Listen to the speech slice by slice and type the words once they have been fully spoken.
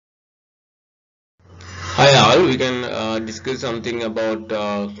discuss something about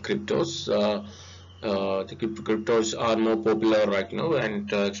cryptos. The cryptos are more popular right now,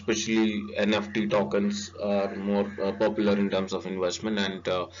 and especially NFT tokens are more popular in terms of investment. And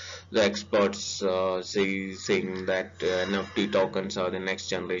the experts saying that NFT tokens are the next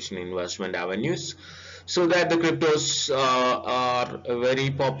generation investment avenues. So that the cryptos are very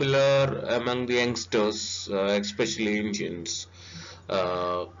popular among the youngsters, especially Indians.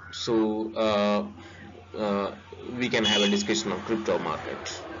 So we can have a discussion on crypto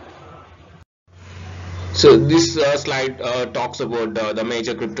market. So this slide talks about the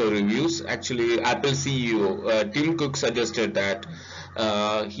major crypto reviews. Actually, Apple CEO Tim Cook suggested that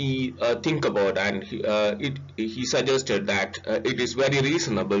he think about, and he suggested that it is very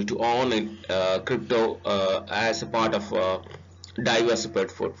reasonable to own crypto as a part of diversified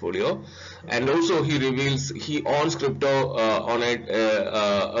portfolio. And also he reveals he owns crypto on a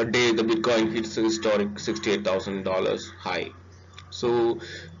day the Bitcoin hits a historic $68,000 high. So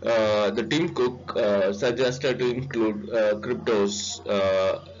the Tim Cook suggested to include cryptos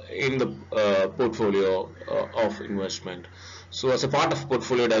in the portfolio of investment. So as a part of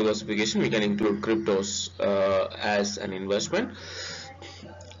portfolio diversification, we can include cryptos as an investment.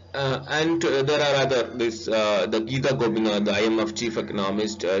 And there are other the Geeta Gopinath, the IMF chief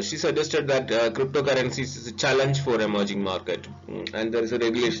economist, she suggested that cryptocurrencies is a challenge for emerging market, and there is a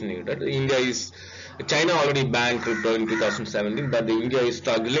regulation needed. China already banned crypto in 2017, but India is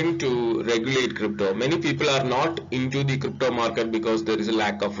struggling to regulate crypto. Many people are not into the crypto market because there is a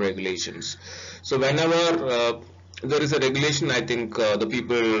lack of regulations. So whenever there is a regulation, I think the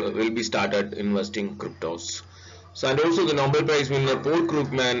people will be started investing cryptos. So, and also the Nobel Prize winner Paul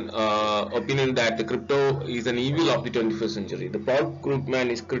Krugman opinion that the crypto is an evil of the 21st century. The Paul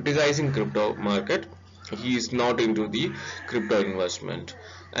Krugman is criticizing crypto market. He is not into the crypto investment,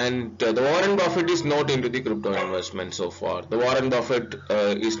 and the Warren Buffett is not into the crypto investment so far. The Warren Buffett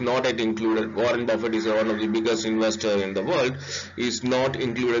is not yet included. Warren Buffett is one of the biggest investor in the world. Is not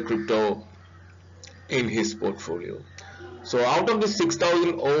included crypto in his portfolio. So out of the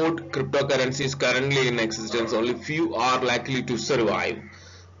 6,000 odd cryptocurrencies currently in existence, only few are likely to survive,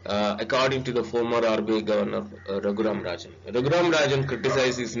 according to the former RBI governor Raghuram Rajan. Raghuram Rajan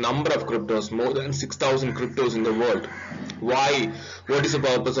criticized his number of cryptos, more than 6,000 cryptos in the world. Why? What is the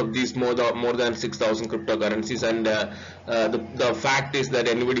purpose of these more than 6,000 cryptocurrencies? And the fact is that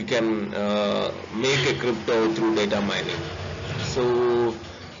anybody can make a crypto through data mining. So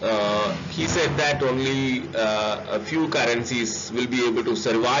he said that only a few currencies will be able to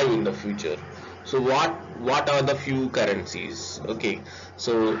survive in the future. So what are the few currencies? Okay,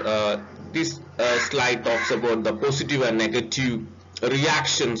 so this slide talks about the positive and negative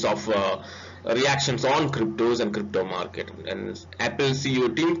reactions of reactions on cryptos and crypto market. And Apple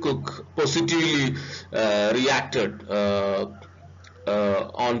CEO Tim Cook positively reacted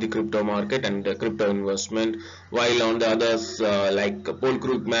on the crypto market and the crypto investment, while on the others like Paul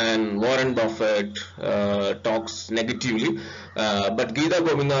Krugman, Warren Buffett talks negatively. But Geeta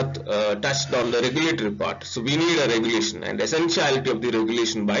Gopinath touched on the regulatory part. So we need a regulation and essentiality of the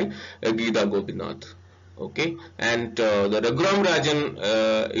regulation by Geeta Gopinath. Okay, and the Raghuram Rajan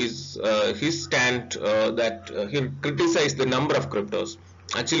is his stand that he criticized the number of cryptos.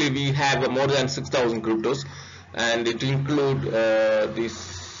 Actually, we have more than 6,000 cryptos, and it include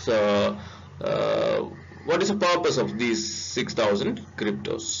this what is the purpose of these 6,000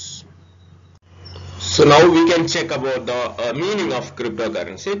 cryptos. So now we can check about the meaning of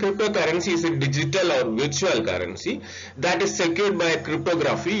cryptocurrency. Cryptocurrency is a digital or virtual currency that is secured by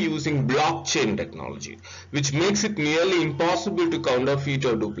cryptography using blockchain technology, which makes it nearly impossible to counterfeit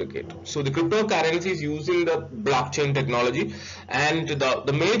or duplicate. So the cryptocurrency is using the blockchain technology, and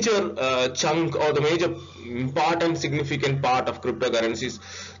the major chunk or the major important significant part of cryptocurrencies,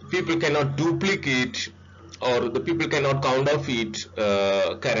 people cannot duplicate or the people cannot counterfeit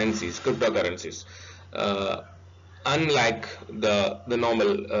cryptocurrencies. Unlike the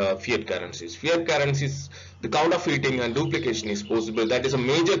normal fiat currencies. Fiat currencies, the counterfeiting and duplication is possible. That is a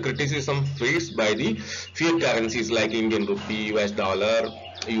major criticism faced by the fiat currencies like Indian rupee, US dollar,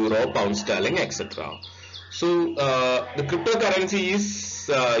 euro, pound sterling, etc. So the cryptocurrency is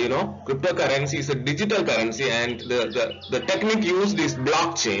cryptocurrency is a digital currency, and the technique used is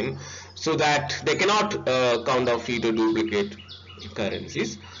blockchain, so that they cannot counterfeit or duplicate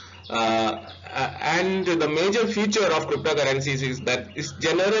currencies. And the major feature of cryptocurrencies is that it's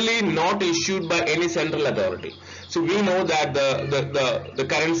generally not issued by any central authority. So we know that the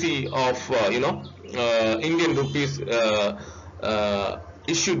currency of Indian rupees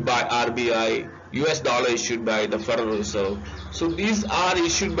issued by RBI, US dollar issued by the Federal Reserve. So these are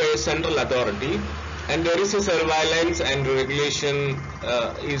issued by a central authority, and there is a surveillance and regulation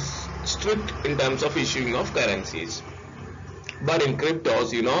is strict in terms of issuing of currencies. But in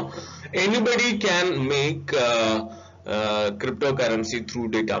cryptos, anybody can make cryptocurrency through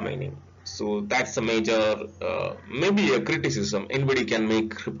data mining. So that's a major, maybe a criticism. Anybody can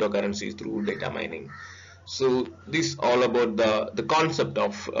make cryptocurrencies through data mining. So this all about the concept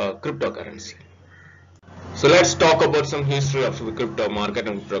of cryptocurrency. So let's talk about some history of the crypto market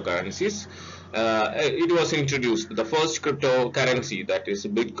and cryptocurrencies. It was introduced, the first cryptocurrency, that is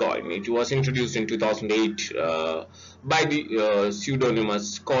Bitcoin. It was introduced in 2008 by the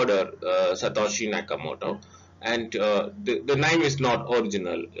pseudonymous coder Satoshi Nakamoto, and the name is not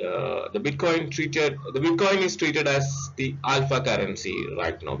original. The Bitcoin is treated as the alpha currency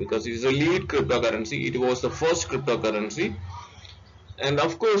right now because it is a lead cryptocurrency. It was the first cryptocurrency, and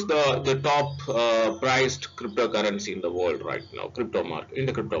of course the top priced cryptocurrency in the world right now, in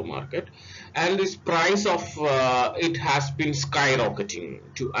the crypto market. And this price of it has been skyrocketing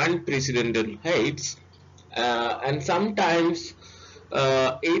to unprecedented heights, and sometimes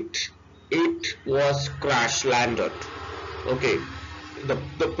it was crash landed. Okay,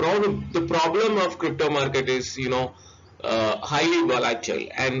 the problem of crypto market is, highly volatile,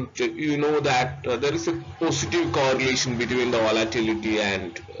 and that there is a positive correlation between the volatility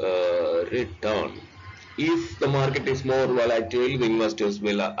and return. If the market is more volatile, the investors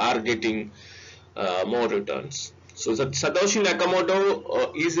are getting more returns. So Satoshi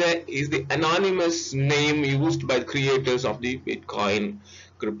Nakamoto is the anonymous name used by the creators of the Bitcoin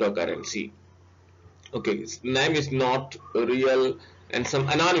cryptocurrency. Okay, his name is not real, and some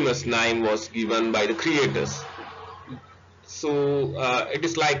anonymous name was given by the creators. So it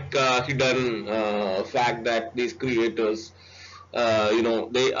is like a hidden fact that these creators,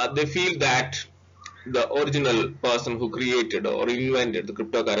 they feel that the original person who created or invented the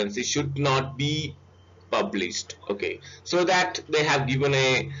cryptocurrency should not be published. Okay, so that they have given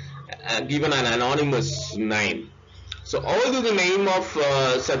an anonymous name. So although the name of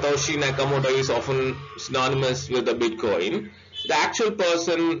Satoshi Nakamoto is often synonymous with the Bitcoin, the actual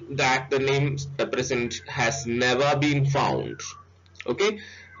person that the name represents has never been found. Okay,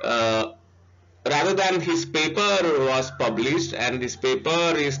 rather than his paper was published, and this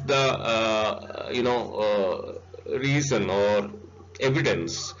paper is the reason or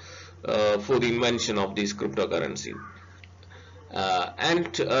evidence for the invention of this cryptocurrency.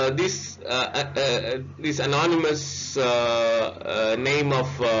 This anonymous name of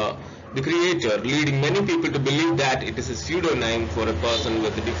the creator leading many people to believe that it is a pseudonym for a person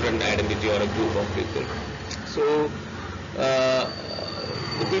with a different identity or a group of people. So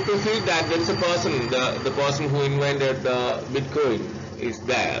the people feel that there is a person, the person who invented the Bitcoin is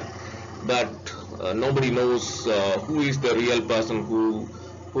there, but nobody knows who is the real person who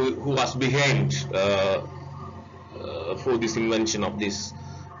was behind for this invention of this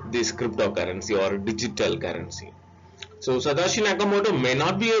cryptocurrency or digital currency. So Satoshi Nakamoto may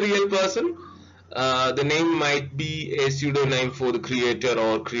not be a real person. The name might be a pseudonym for the creator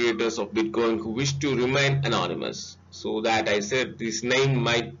or creators of Bitcoin who wish to remain anonymous. So that I said this name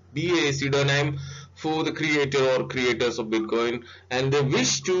might be a pseudonym for the creator or creators of Bitcoin, and they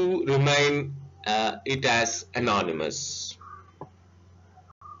wish to remain it as anonymous.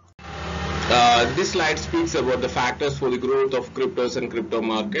 This slide speaks about the factors for the growth of cryptos and crypto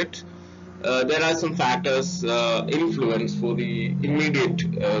market. There are some factors influence for the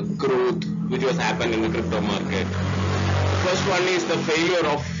immediate growth which was happening in the crypto market. The first one is the failure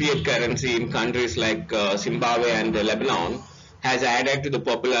of fiat currency in countries like Zimbabwe and Lebanon has added to the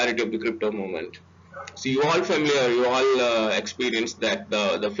popularity of the crypto movement. So you all experienced that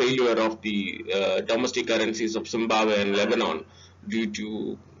the failure of the domestic currencies of Zimbabwe and Lebanon due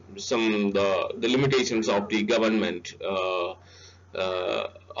to the limitations of the government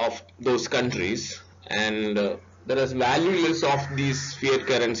of those countries, and there is valueless of these fiat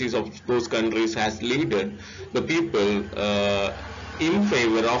currencies of those countries has led the people in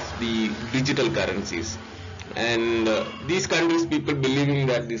favor of the digital currencies, and these countries people believing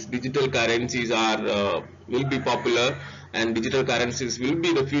that these digital currencies will be popular, and digital currencies will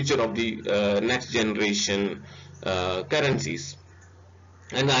be the future of the next generation currencies.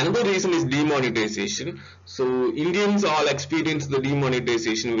 And another reason is demonetization. So Indians all experienced the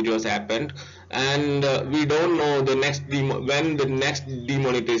demonetization which was happened, and we don't know when the next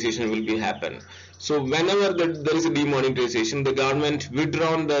demonetization will be happen. So whenever there is a demonetization, the government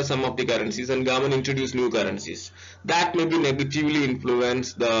withdrawn some of the currencies and government introduce new currencies. That may be negatively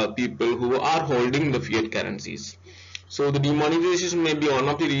influence the people who are holding the fiat currencies. So the demonetization may be one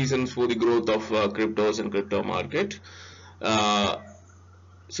of the reasons for the growth of cryptos and crypto market.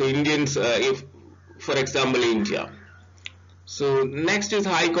 So Indians, for example, India. So next is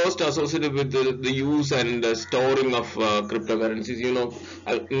high cost associated with the use and storing of cryptocurrencies.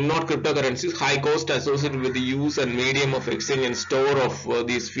 Not cryptocurrencies, high cost associated with the use and medium of exchange and store of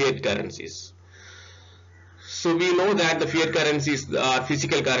these fiat currencies. So we know that the fiat currencies are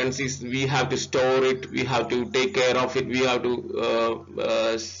physical currencies. We have to store it, we have to take care of it, we have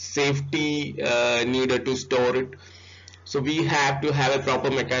to safety needed to store it. So we have to have a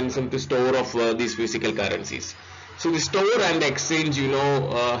proper mechanism to store of these physical currencies. So the store and exchange,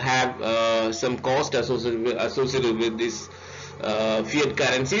 have some cost associated with these fiat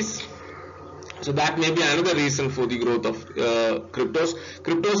currencies. So that may be another reason for the growth of cryptos.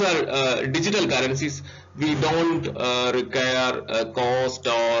 Cryptos are digital currencies. We don't require a cost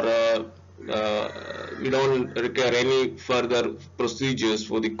or we don't require any further procedures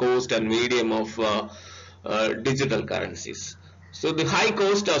for the cost and medium of digital currencies. So the high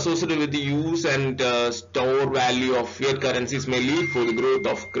cost associated with the use and store value of fiat currencies may lead for the growth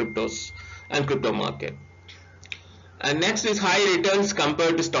of cryptos and crypto market. And next is high returns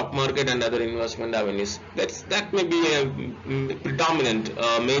compared to stock market and other investment avenues. That may be a predominant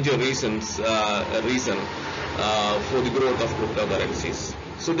major reason for the growth of cryptocurrencies.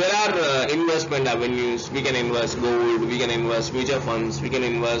 So there are investment avenues. We can invest gold, we can invest mutual funds, we can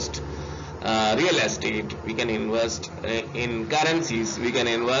invest real estate, we can invest in currencies, we can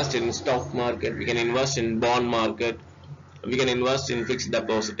invest in stock market, we can invest in bond market, we can invest in fixed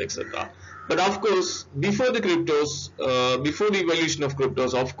deposit, etc. But of course, before the cryptos, before the evolution of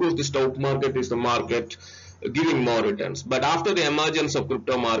cryptos, of course the stock market is the market giving more returns. But after the emergence of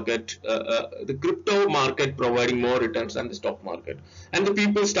crypto market, the crypto market providing more returns than the stock market, and the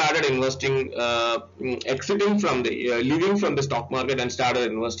people started investing, exiting from the leaving from the stock market and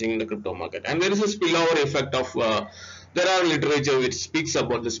started investing in the crypto market. And there is a spillover effect of there are literature which speaks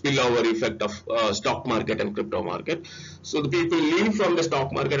about the spillover effect of stock market and crypto market. So the people leave from the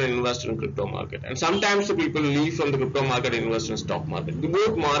stock market and invest in crypto market, and sometimes the people leave from the crypto market and invest in stock market. The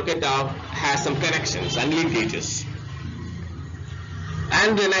both market has some connections and linkages.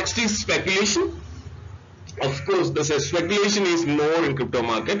 And the next is speculation. Of course, the speculation is more in crypto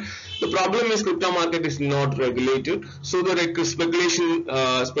market. The problem is crypto market is not regulated, so the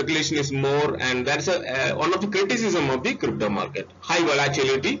speculation is more, and that's one of the criticism of the crypto market. High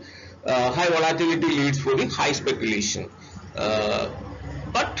volatility leads for the high speculation,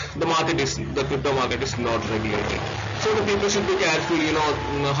 but the crypto market is not regulated. So the people should be careful. In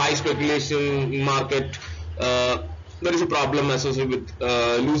the high speculation market, there is a problem associated with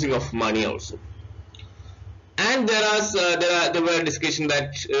losing of money also. And there were discussion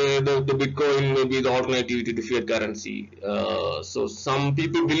that the Bitcoin may be the alternative to the fiat currency. So some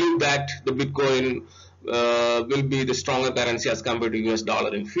people believe that the Bitcoin will be the stronger currency as compared to US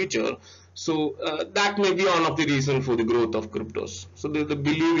dollar in future. So that may be one of the reasons for the growth of cryptos. So there is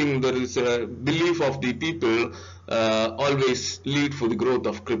a belief of the people always lead for the growth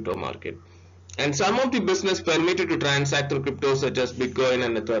of crypto market. And some of the business permitted to transact through cryptos such as Bitcoin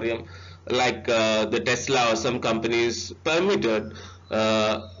and Ethereum, like the Tesla or some companies permitted,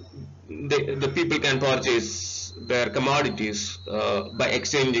 the people can purchase their commodities by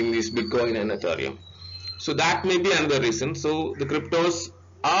exchanging this Bitcoin and Ethereum. So that may be another reason. So the cryptos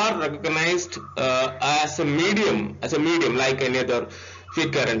are recognized as a medium like any other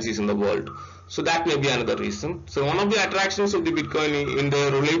fiat currencies in the world. So that may be another reason. So one of the attractions of the Bitcoin in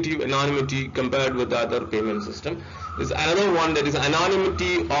the relative anonymity compared with the other payment system is another one, that is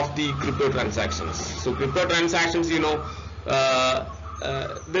anonymity of the crypto transactions. So crypto transactions, there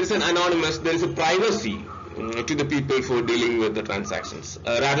is there is a privacy to the people for dealing with the transactions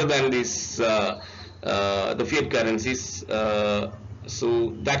rather than this the fiat currencies.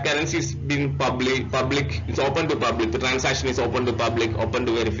 So that currency is being public, it's open to public, the transaction is open to public, open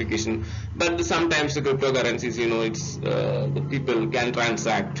to verification. But sometimes the cryptocurrencies, it's the people can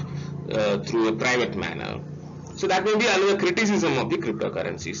transact through a private manner. So that may be another criticism of the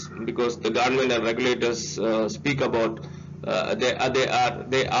cryptocurrencies, because the government and regulators speak about they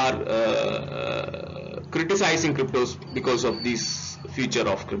are criticizing cryptos because of this feature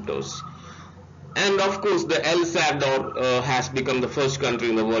of cryptos. And of course, the El Salvador has become the first country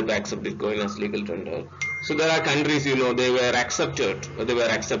in the world to accept Bitcoin as legal tender. So there are countries, they were accepted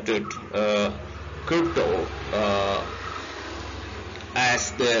crypto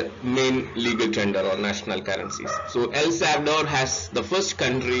as the main legal tender or national currencies. So El Salvador has the first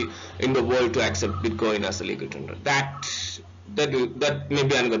country in the world to accept Bitcoin as a legal tender. That may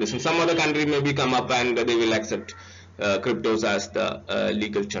be another reason. Some other country maybe come up and they will accept cryptos as the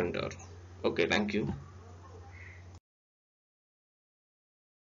legal tender. Okay, thank you.